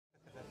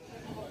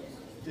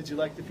Did you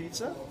like the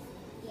pizza?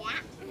 Yeah.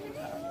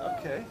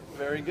 Okay,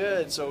 very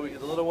good. So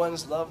the little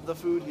ones love the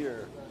food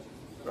here,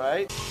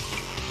 right?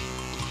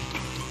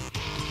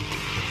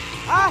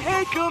 I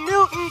hate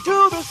commuting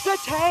to the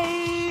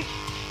city.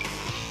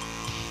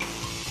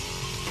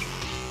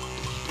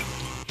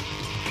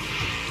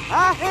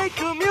 I hate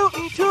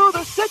commuting to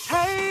the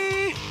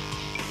city.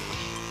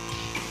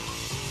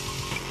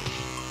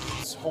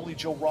 It's Holy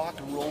Joe Rock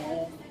and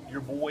Roll,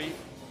 your boy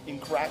in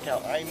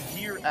Krakow. I'm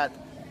here at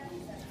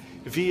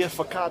via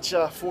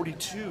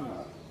Focha42,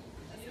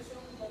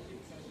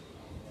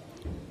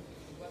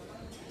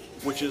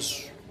 which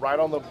is right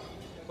on the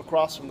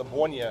across from the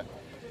Bonia.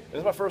 This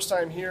is my first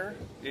time here.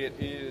 It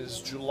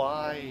is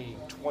July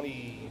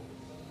 29th,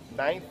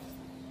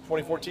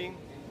 2014.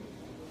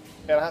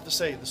 And I have to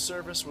say, the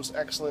service was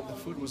excellent. The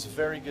food was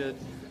very good.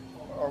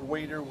 Our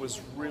waiter was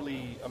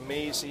really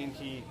amazing.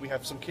 We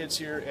have some kids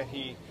here, and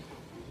he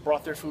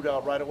brought their food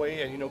out right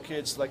away. And you know,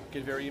 kids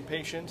get very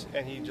impatient.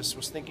 And he just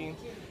was thinking,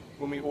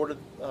 when we ordered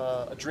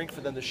a drink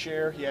for them to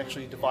share, he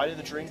actually divided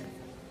the drink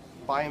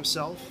by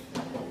himself,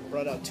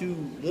 brought out 2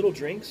 little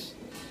drinks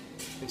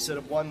instead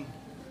of 1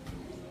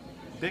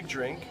 big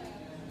drink,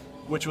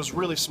 which was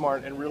really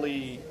smart and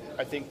really,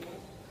 I think,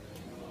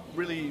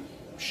 really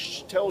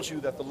tells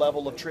you that the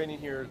level of training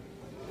here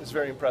is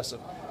very impressive.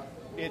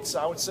 It's,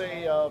 I would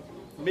say,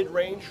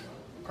 mid-range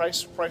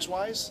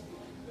price-wise.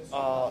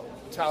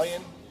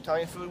 Italian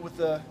food with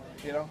the,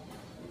 you know,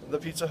 the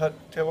Pizza Hut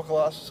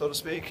tablecloth, so to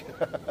speak.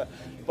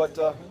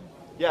 But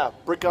yeah,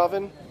 brick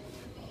oven.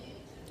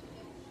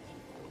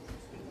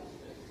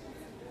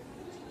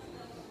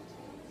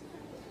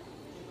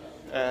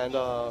 And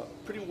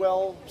pretty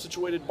well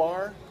situated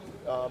bar,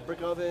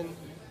 brick oven,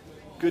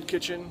 good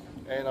kitchen,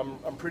 and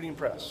I'm pretty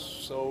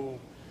impressed. So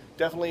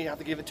definitely have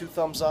to give it 2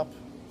 thumbs up.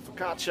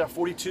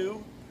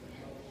 Focha42.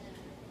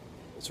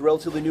 It's a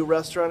relatively new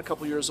restaurant, a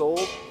couple years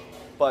old,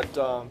 but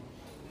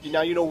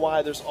now you know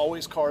why there's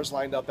always cars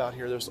lined up out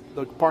here.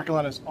 The parking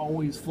lot is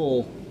always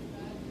full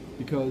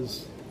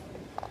because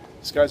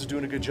these guys are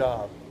doing a good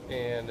job,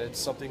 and it's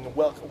something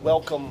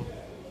welcome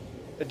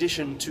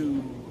addition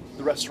to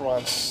the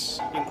restaurants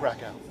in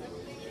Krakow.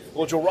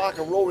 Well, Joe Rock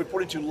and Roll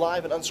reporting to you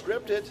live and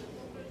unscripted.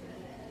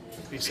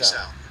 Peace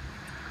out.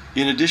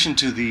 In addition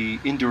to the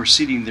indoor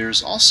seating,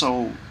 there's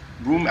also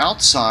room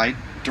outside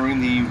during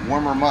the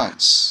warmer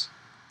months.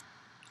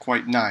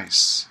 Quite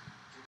nice.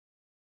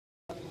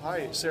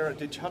 Hi, Sarah.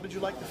 How did you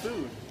like the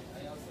food?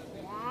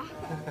 Yeah.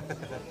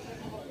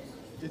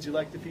 Did you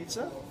like the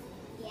pizza?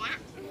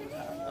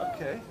 Yeah.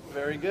 Okay,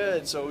 very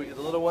good. So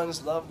the little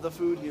ones love the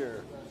food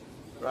here,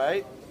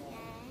 right?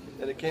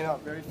 And it came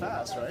out very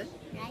fast, right?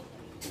 Right.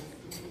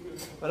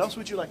 What else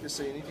would you like to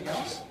say? Anything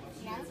else?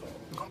 No.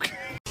 Okay.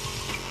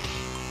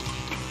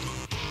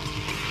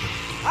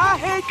 I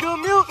hate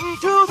commuting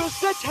to the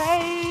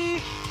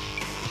city.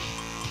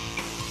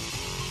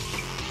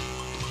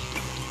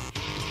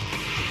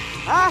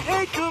 I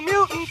hate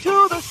commuting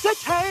to the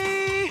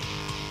city.